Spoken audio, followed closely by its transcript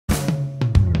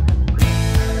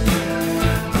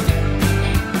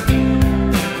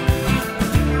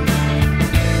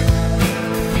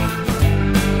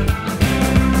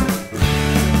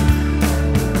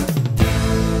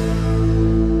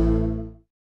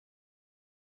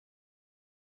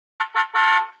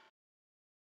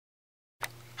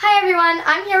everyone,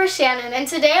 I'm here with Shannon, and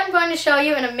today I'm going to show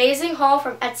you an amazing haul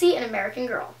from Etsy and American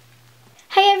Girl.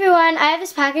 Hey everyone, I have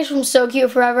this package from So Cute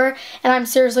Forever, and I'm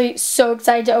seriously so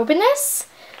excited to open this.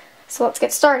 So let's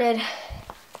get started.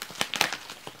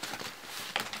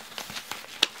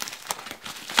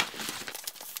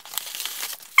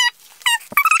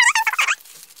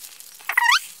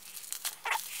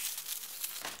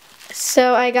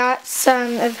 So I got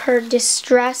some of her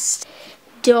distressed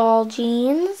doll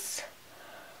jeans.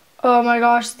 Oh my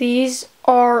gosh, these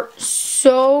are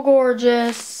so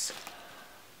gorgeous.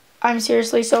 I'm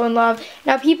seriously so in love.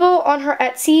 Now people on her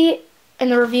Etsy in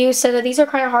the reviews said that these are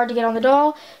kind of hard to get on the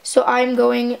doll, so I'm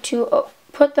going to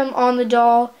put them on the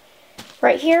doll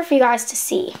right here for you guys to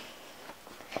see.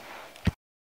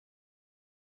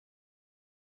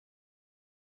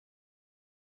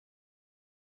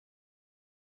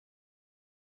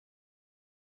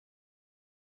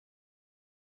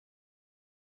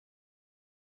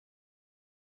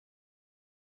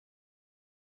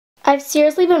 I've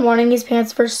seriously been wanting these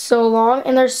pants for so long,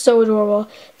 and they're so adorable.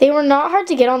 They were not hard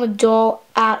to get on the doll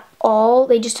at all.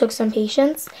 They just took some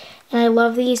patience, and I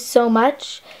love these so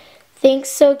much. Thanks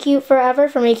So Cute Forever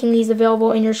for making these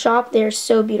available in your shop. They're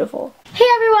so beautiful. Hey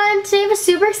everyone, today I have a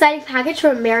super exciting package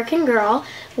from American Girl,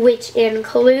 which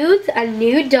includes a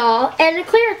new doll and a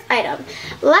clearance item.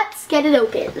 Let's get it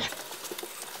open.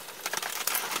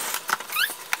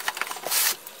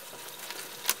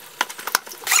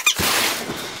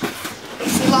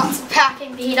 Lots of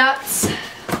packing peanuts.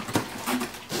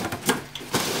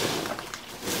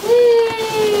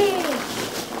 Whee!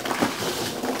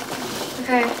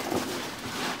 Okay.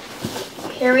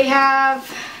 Here we have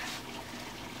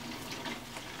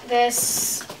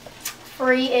this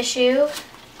free issue.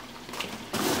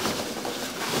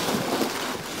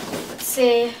 Let's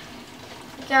see.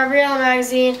 Gabrielle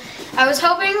magazine. I was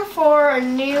hoping for a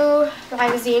new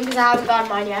magazine because I haven't gotten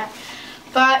mine yet.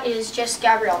 But it is just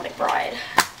Gabrielle McBride.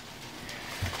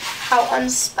 How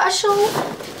unspecial.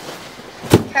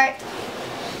 Okay.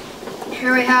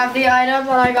 Here we have the item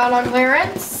that I got on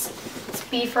clearance. It's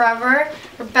Be Forever.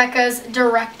 Rebecca's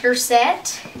director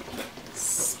set.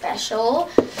 Special.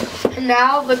 And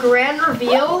now the grand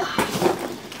reveal.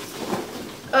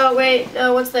 Oh wait,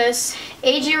 what's this?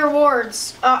 AG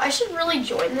Rewards. I should really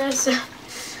join this.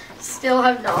 Still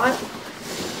have not.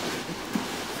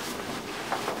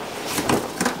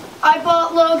 I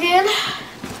bought Logan.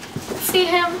 See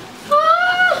him?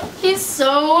 Ah, he's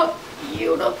so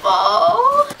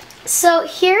beautiful. So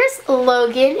here's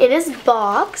Logan in his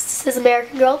box. This is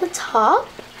American Girl at the top.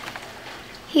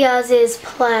 He has his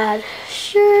plaid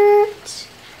shirt.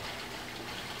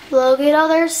 Logan, oh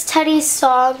there's Teddy's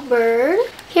Songbird.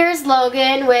 Here's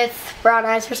Logan with brown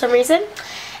eyes for some reason.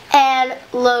 And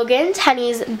Logan,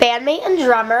 Tenny's bandmate and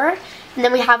drummer. And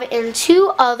then we have it in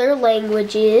 2 other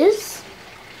languages.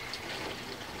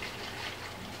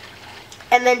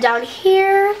 And then down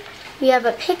here, we have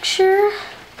a picture,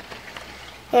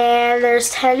 and there's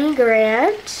Tenny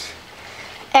Grant,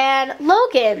 and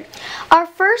Logan, our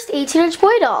first 18-inch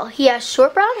boy doll. He has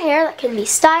short brown hair that can be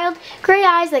styled, gray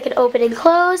eyes that can open and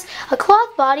close, a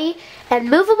cloth body, and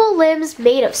movable limbs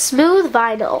made of smooth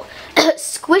vinyl,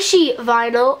 squishy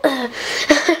vinyl,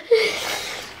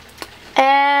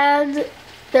 and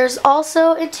there's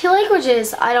also in 2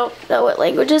 languages. I don't know what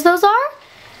languages those are.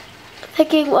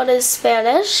 Thinking one is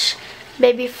Spanish,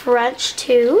 maybe French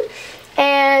too,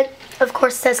 and of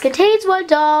course it says contains 1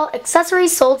 doll,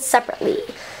 accessories sold separately,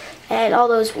 and all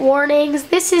those warnings.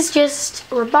 This is just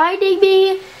reminding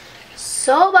me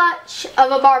so much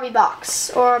of a Barbie box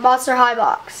or a Monster High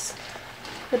box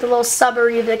with a little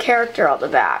summary of the character on the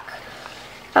back.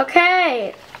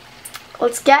 Okay,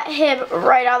 let's get him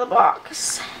right out of the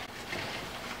box.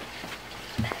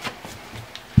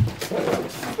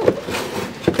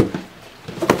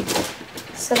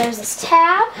 So there's this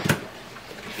tab,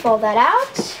 fold that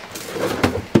out.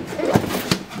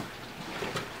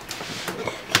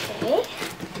 Okay.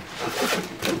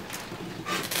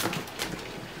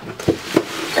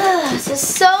 This is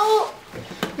so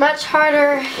much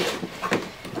harder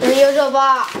than the usual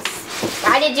box.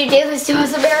 Why did you do this to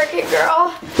us, American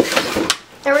Girl?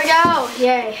 There we go,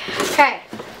 yay. Okay.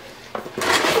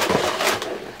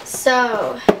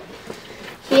 So,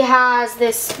 he has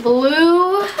this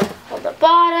blue on the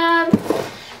bottom,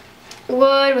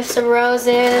 wood with some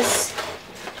roses.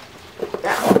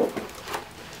 Now,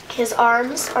 his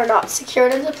arms are not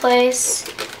secured into place.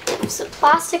 There's some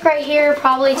plastic right here,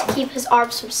 probably to keep his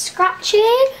arms from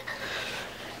scratching.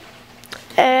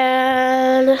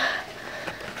 And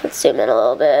let's zoom in a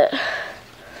little bit.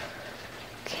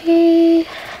 Okay.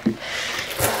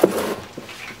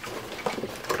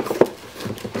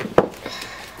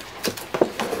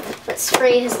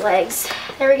 free his legs.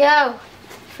 There we go.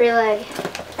 Free leg.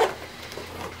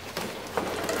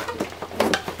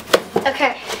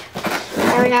 Okay.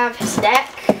 Now we have his neck.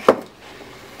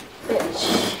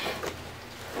 Which,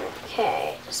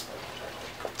 okay, just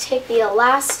take the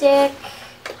elastic.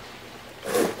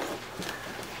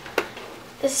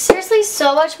 This is seriously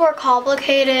so much more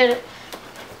complicated.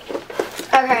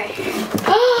 Okay.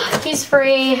 He's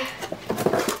free.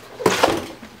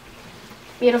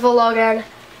 Beautiful Logan.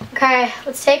 Okay,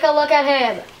 let's take a look at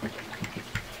him.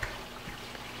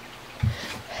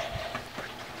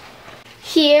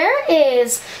 Here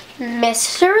is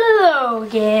Mr.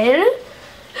 Logan,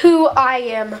 who I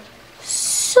am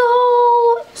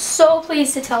so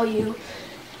pleased to tell you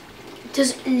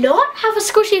does not have a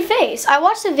squishy face. I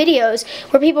watched the videos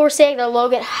where people were saying that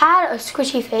Logan had a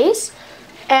squishy face,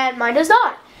 and mine does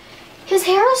not. His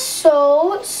hair is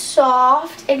so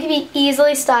soft and can be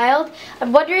easily styled.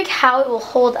 I'm wondering how it will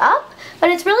hold up, but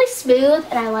it's really smooth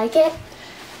and I like it.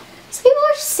 Some people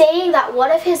are saying that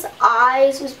one of his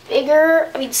eyes was bigger,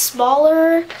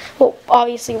 smaller. Well,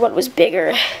 obviously one was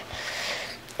bigger.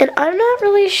 And I'm not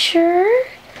really sure.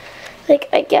 Like,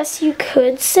 I guess you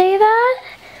could say that.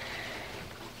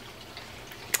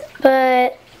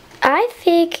 But I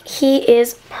think he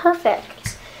is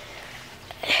perfect.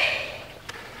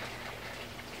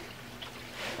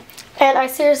 And I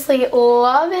seriously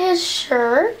love his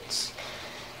shirt.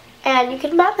 And you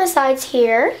can button the sides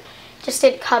here. Just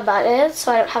didn't come buttoned,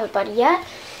 so I don't have a button yet.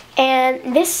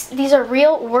 And these are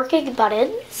real working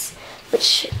buttons,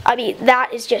 which, that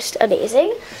is just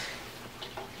amazing.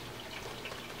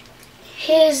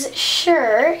 His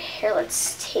shirt, here,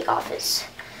 let's take off his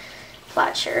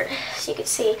flat shirt so you can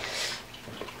see.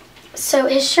 So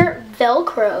his shirt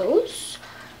velcros,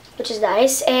 which is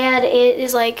nice, and it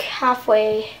is like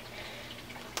halfway,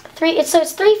 it's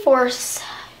 3/4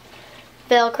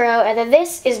 Velcro, and then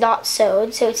this is not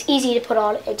sewed, so it's easy to put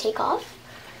on and take off.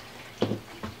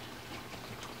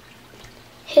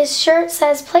 His shirt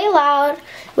says "Play Loud"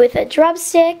 with a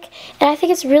drumstick, and I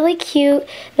think it's really cute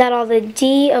that on the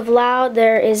D of loud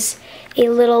there is a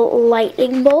little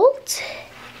lightning bolt.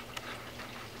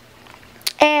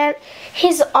 And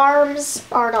his arms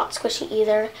are not squishy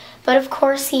either, but of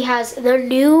course he has the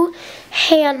new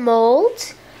hand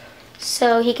mold,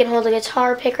 so he can hold a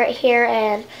guitar pick right here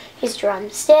and his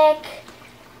drumstick,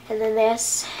 and then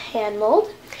this hand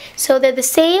mold. So they're the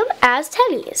same as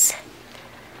Teddy's.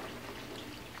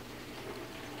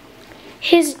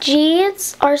 His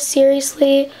jeans are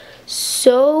seriously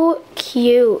so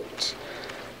cute.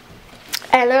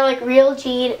 And they're like real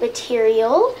jean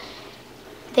material.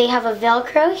 They have a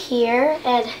Velcro here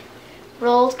and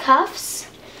rolled cuffs.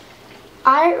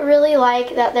 I really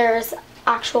like that there's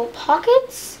actual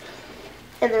pockets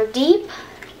and they're deep.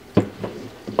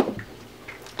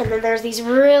 And then there's these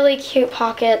really cute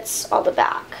pockets on the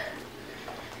back.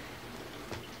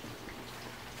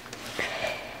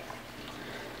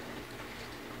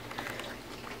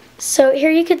 So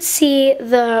here you can see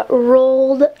the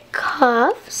rolled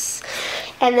cuffs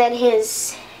and then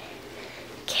his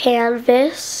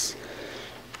canvas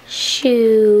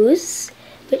shoes,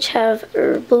 which have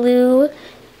blue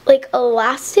like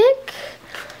elastic.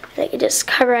 They can just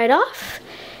come right off,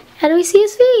 and we see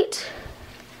his feet.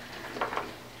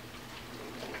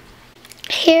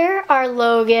 Here are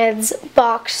Logan's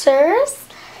boxers,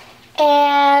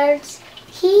 and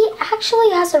he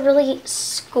actually has a really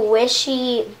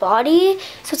squishy body,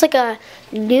 so it's like a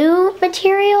new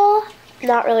material,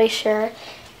 not really sure.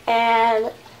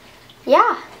 And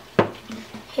yeah,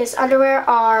 his underwear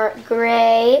are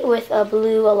gray with a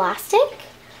blue elastic,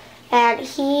 and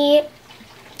he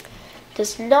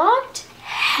does not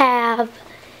have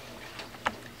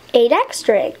a neck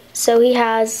string, so he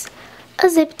has a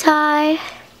zip tie,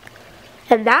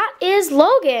 and that is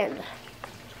Logan.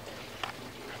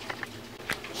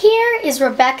 Here is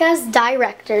Rebecca's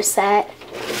director set.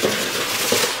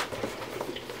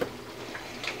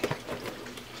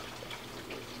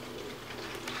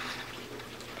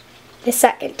 This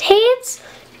set contains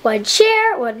one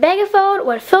chair, one megaphone,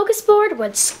 one focus board,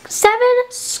 7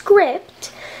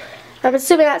 script. I'm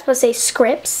assuming that's supposed to say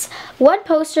scripts. 1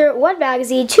 poster, 1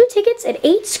 magazine, 2 tickets, and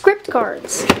 8 script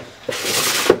cards.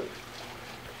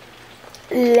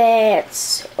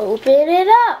 Let's open it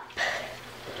up.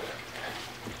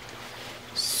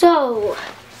 So,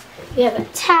 we have a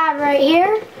tab right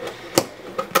here.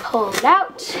 Pull it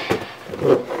out.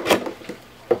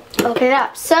 Open it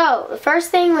up. So, the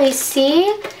first thing we see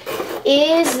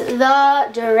is the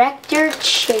director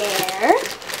chair.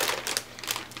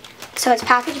 So it's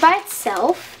packaged by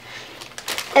itself.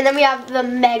 And then we have the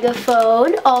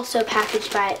megaphone, also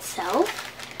packaged by itself.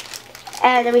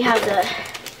 And then we have the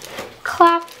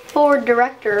clapboard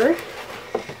director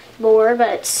board, but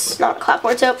it's not a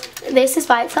clapboard, so this is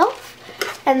by itself.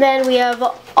 And then we have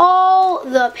all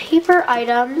the paper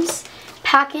items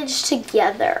packaged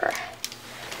together.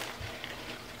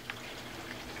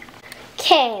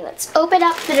 Okay, let's open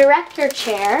up the director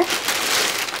chair.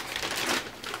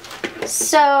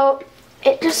 So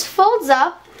it just folds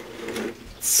up,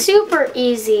 super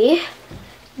easy,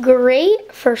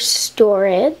 great for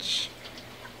storage.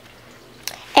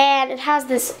 And it has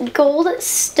this gold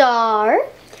star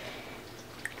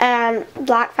and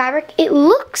black fabric. It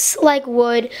looks like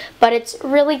wood, but it's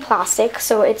really plastic,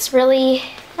 so it's really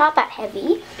not that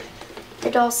heavy. The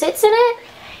doll sits in it,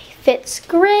 fits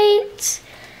great.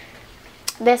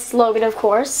 This slogan, of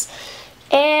course.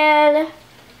 And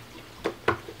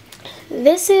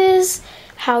this is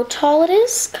how tall it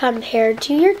is compared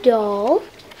to your doll.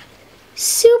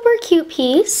 Super cute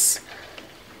piece.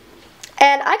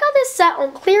 And I got this set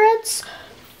on clearance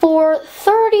for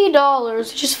 $30,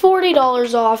 which is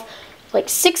 $40 off, like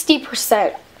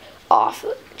 60% off.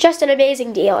 Just an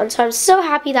amazing deal, and so I'm so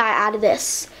happy that I added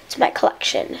this to my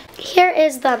collection. Here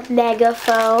is the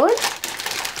megaphone.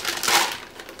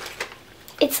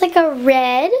 It's like a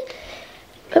red,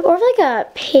 but more of like a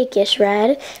pinkish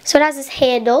red. So it has this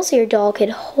handle so your doll can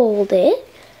hold it.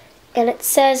 And it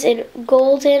says in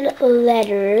golden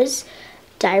letters,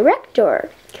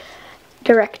 director.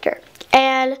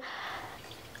 And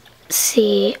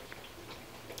see,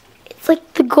 it's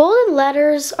like the golden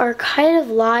letters are kind of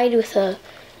lined with a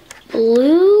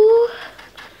blue.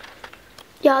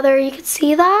 Yeah, there you can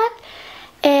see that.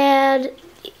 And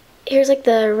here's like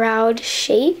the round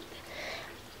shape,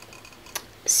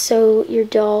 so your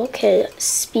doll can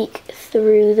speak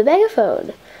through the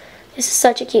megaphone. This is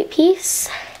such a cute piece.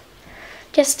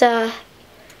 Just a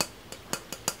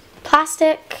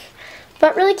plastic,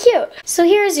 but really cute. So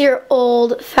here's your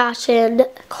old-fashioned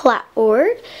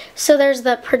clapboard. So there's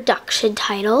the production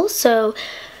title, so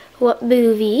what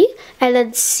movie, and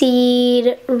then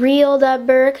scene, reel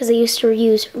number, because they used to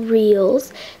use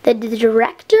reels, then the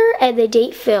director and the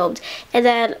date filmed. And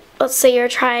then let's say you're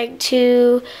trying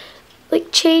to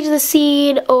like change the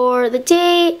scene or the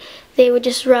date, they would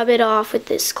just rub it off with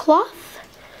this cloth,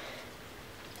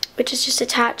 which is just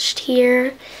attached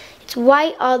here. It's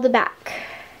white on the back.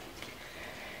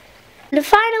 And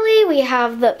finally, we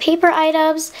have the paper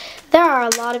items. There are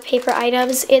a lot of paper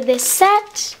items in this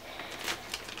set.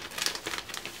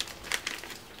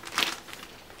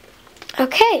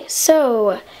 Okay,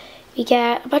 so we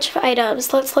get a bunch of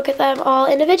items. Let's look at them all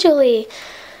individually.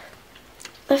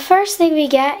 The first thing we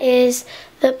get is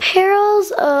The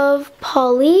Perils of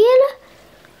Pauline.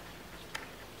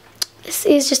 This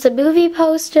is just a movie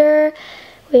poster.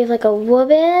 We have like a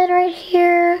woman right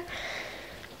here.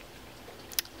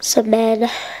 Some men.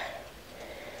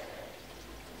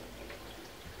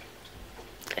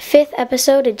 5th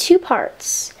episode in 2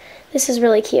 parts. This is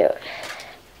really cute.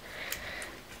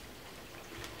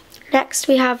 Next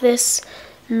we have this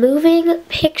moving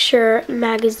picture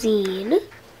magazine.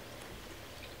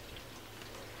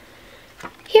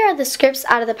 Here are the scripts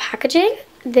out of the packaging.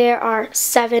 There are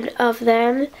 7 of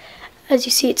them. As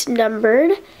you see, it's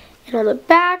numbered. And on the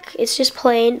back, it's just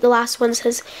plain. The last one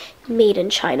says Made in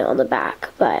China on the back.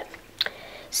 But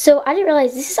so I didn't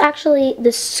realize this is actually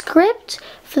the script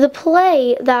for the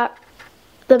play, that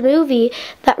the movie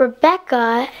that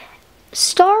Rebecca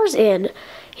stars in.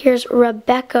 Here's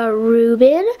Rebecca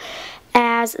Rubin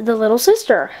as the little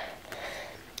sister.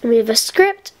 And we have a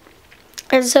script.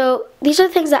 And so these are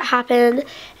the things that happen.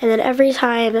 And then every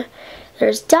time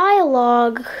there's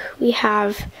dialogue, we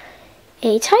have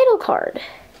a title card,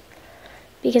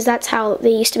 because that's how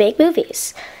they used to make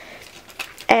movies.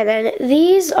 And then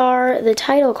these are the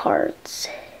title cards.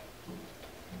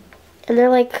 And they're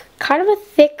like kind of a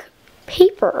thick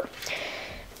paper.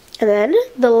 And then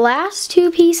the last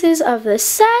 2 pieces of the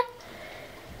set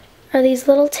are these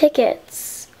little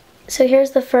tickets. So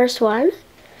here's the first one.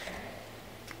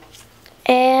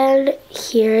 And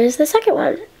here is the second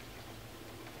one.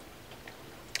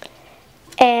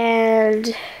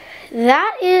 And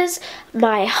that is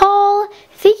my haul.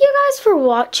 Thank you guys for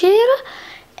watching.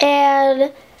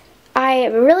 And I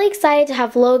am really excited to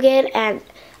have Logan and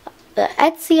the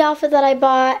Etsy outfit that I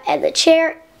bought and the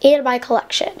chair in my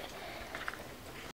collection.